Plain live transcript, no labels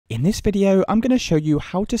In this video, I'm going to show you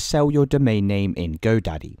how to sell your domain name in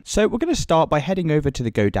GoDaddy. So we're going to start by heading over to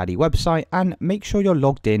the GoDaddy website and make sure you're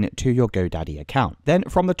logged in to your GoDaddy account. Then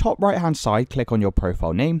from the top right hand side, click on your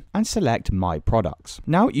profile name and select My Products.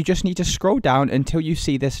 Now you just need to scroll down until you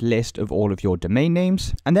see this list of all of your domain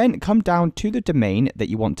names and then come down to the domain that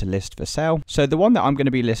you want to list for sale. So the one that I'm going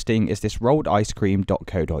to be listing is this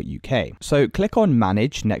rolledicecream.co.uk. So click on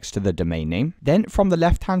Manage next to the domain name. Then from the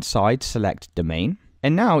left hand side, select Domain.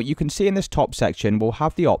 And now you can see in this top section, we'll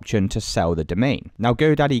have the option to sell the domain. Now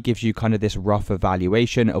GoDaddy gives you kind of this rough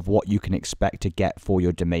evaluation of what you can expect to get for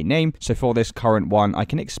your domain name. So for this current one, I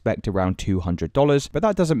can expect around $200, but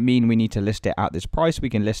that doesn't mean we need to list it at this price. We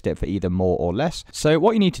can list it for either more or less. So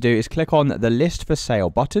what you need to do is click on the list for sale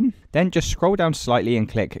button, then just scroll down slightly and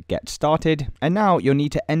click get started. And now you'll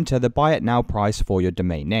need to enter the buy it now price for your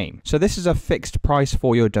domain name. So this is a fixed price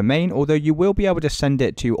for your domain, although you will be able to send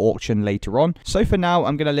it to auction later on. So for now,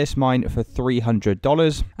 I'm going to list mine for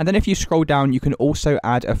 $300. And then if you scroll down, you can also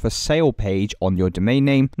add a for sale page on your domain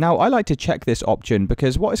name. Now I like to check this option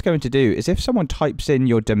because what it's going to do is if someone types in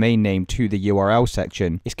your domain name to the URL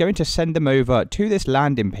section, it's going to send them over to this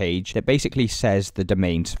landing page that basically says the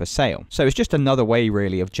domain's for sale. So it's just another way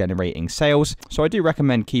really of generating sales. So I do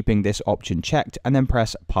recommend keeping this option checked and then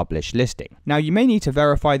press publish listing. Now you may need to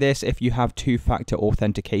verify this if you have two-factor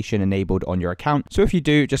authentication enabled on your account. So if you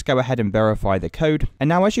do, just go ahead and verify the code. And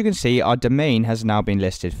now as you can see, our domain has now been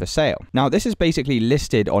listed for sale. Now this is basically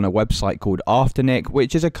listed on a website called Afternic,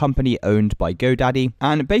 which is a company owned by GoDaddy.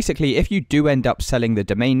 And basically if you do end up selling the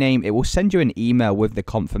domain name, it will send you an email with the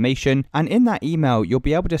confirmation. And in that email, you'll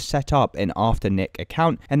be able to set up an Afternic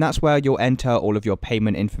account. And that's where you'll enter all of your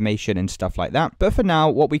payment information and stuff like that. But for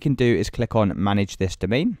now, what we can do is click on manage this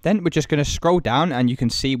domain. Then we're just going to scroll down and you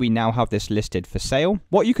can see we now have this listed for sale.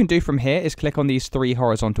 What you can do from here is click on these three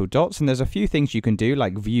horizontal dots and there's a few things you can do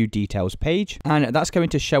like view details page, and that's going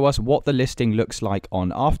to show us what the listing looks like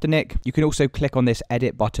on Afternic. You can also click on this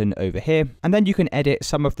edit button over here and then you can edit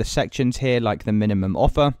some of the sections here like the minimum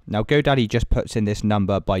offer. Now GoDaddy just puts in this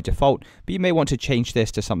number by default, but you may want to change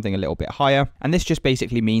this to something a little bit higher, and this just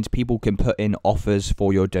basically means people can put in offers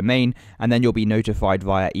for your domain and then you'll be notified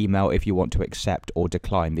via email if you want to accept or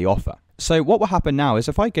decline the offer. So what will happen now is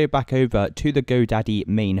if I go back over to the GoDaddy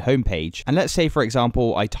main homepage, and let's say, for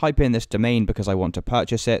example, I type in this domain because I want to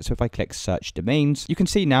purchase it. So if I click search domains, you can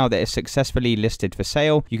see now that it's successfully listed for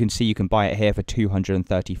sale. You can see you can buy it here for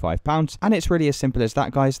 £235. And it's really as simple as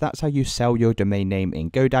that, guys. That's how you sell your domain name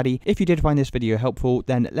in GoDaddy. If you did find this video helpful,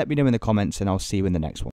 then let me know in the comments and I'll see you in the next one.